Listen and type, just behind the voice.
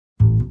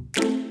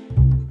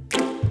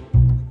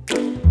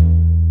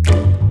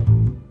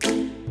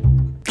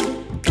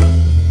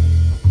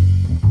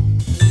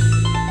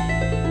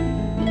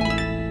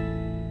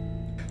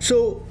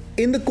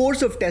in the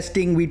course of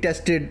testing, we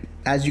tested,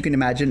 as you can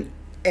imagine,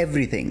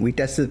 everything. We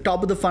tested the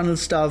top of the funnel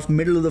stuff,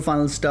 middle of the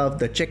funnel stuff,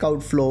 the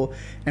checkout flow.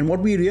 And what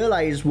we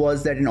realized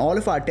was that in all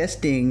of our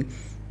testing,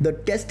 the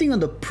testing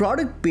on the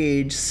product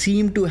page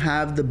seemed to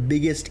have the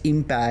biggest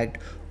impact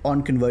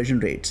on conversion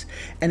rates.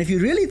 And if you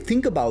really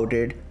think about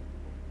it,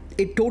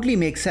 it totally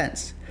makes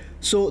sense.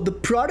 So the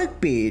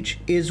product page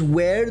is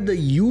where the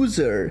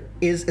user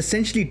is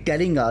essentially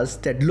telling us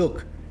that,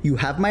 look, you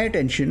have my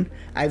attention.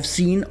 I've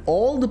seen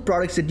all the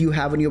products that you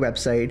have on your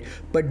website,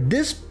 but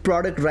this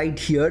product right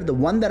here, the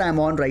one that I'm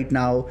on right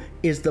now,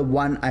 is the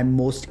one I'm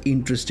most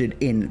interested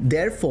in.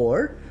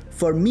 Therefore,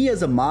 for me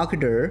as a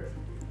marketer,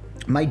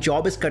 my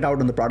job is cut out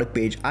on the product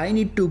page. I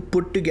need to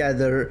put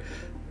together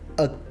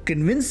a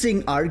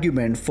convincing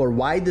argument for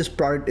why this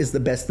product is the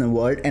best in the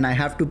world, and I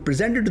have to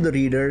present it to the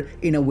reader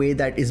in a way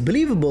that is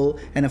believable.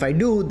 And if I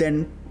do,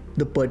 then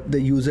the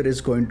user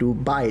is going to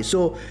buy.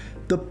 So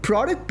the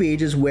product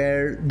page is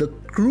where the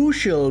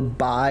crucial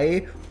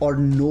buy or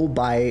no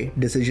buy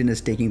decision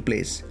is taking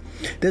place.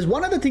 There's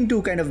one other thing to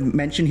kind of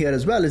mention here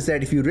as well, is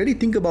that if you really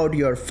think about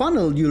your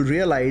funnel, you'll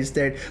realize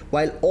that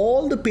while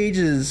all the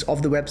pages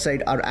of the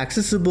website are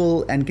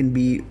accessible and can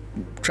be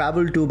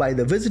traveled to by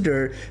the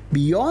visitor,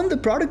 beyond the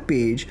product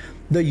page,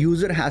 the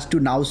user has to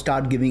now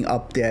start giving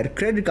up their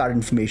credit card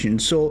information.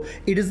 So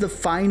it is the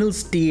final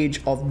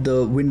stage of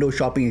the window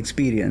shopping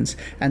experience.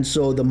 And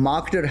so the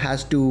marketer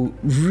has to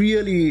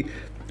really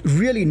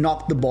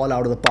knock the ball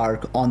out of the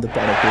park on the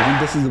product page.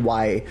 And this is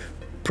why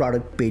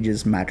product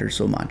pages matter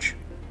so much.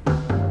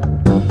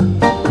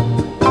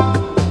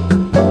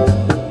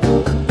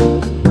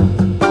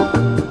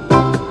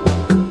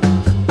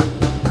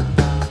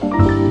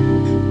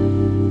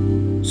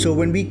 So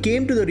when we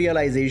came to the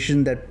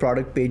realization that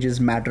product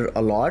pages matter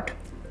a lot,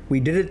 we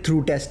did it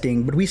through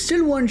testing, but we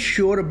still weren't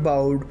sure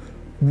about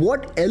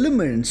what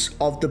elements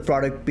of the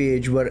product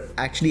page were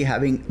actually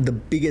having the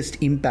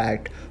biggest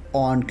impact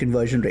on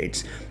conversion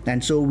rates.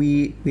 And so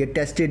we had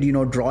tested,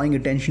 drawing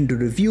attention to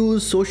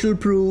reviews, social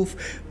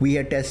proof. We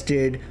had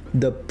tested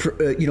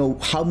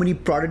how many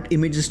product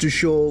images to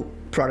show,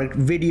 product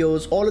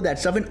videos, all of that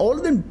stuff, and all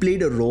of them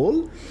played a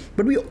role.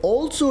 But we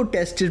also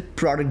tested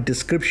product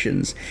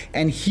descriptions,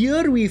 and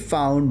here we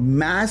found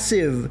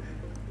massive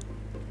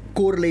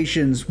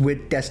correlations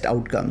with test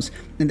outcomes.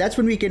 And that's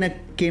when we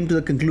came to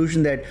the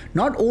conclusion that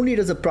not only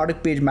does the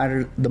product page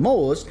matter the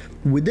most,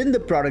 within the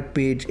product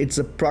page, it's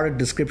a product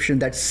description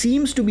that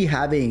seems to be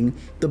having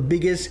the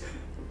biggest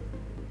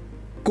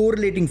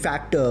correlating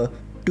factor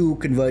to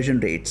conversion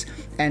rates.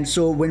 And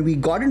so when we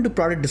got into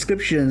product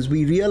descriptions,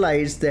 we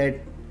realized that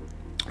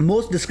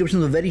most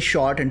descriptions were very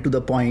short and to the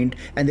point,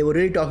 and they were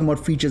really talking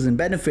about features and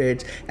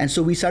benefits. And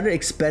so we started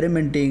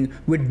experimenting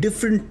with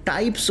different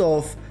types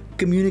of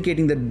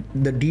communicating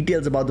the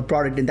details about the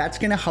product, and that's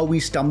kind of how we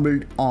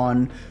stumbled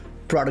on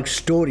product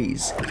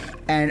stories.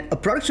 And a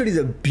product story is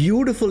a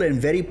beautiful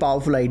and very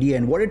powerful idea,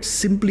 and what it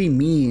simply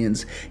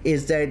means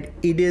is that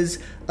it is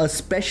a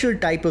special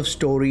type of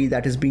story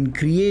that has been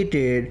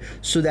created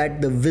so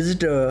that the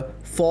visitor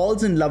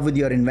falls in love with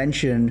your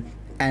invention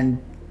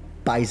and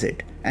buys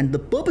it. And the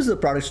purpose of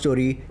the product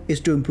story is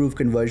to improve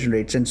conversion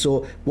rates. And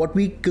so what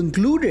we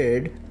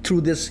concluded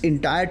through this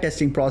entire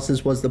testing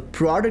process was the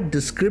product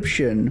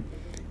description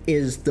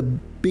is the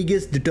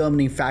biggest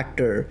determining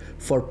factor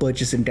for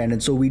purchase intent.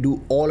 And so we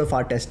do all of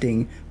our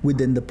testing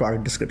within the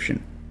product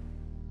description.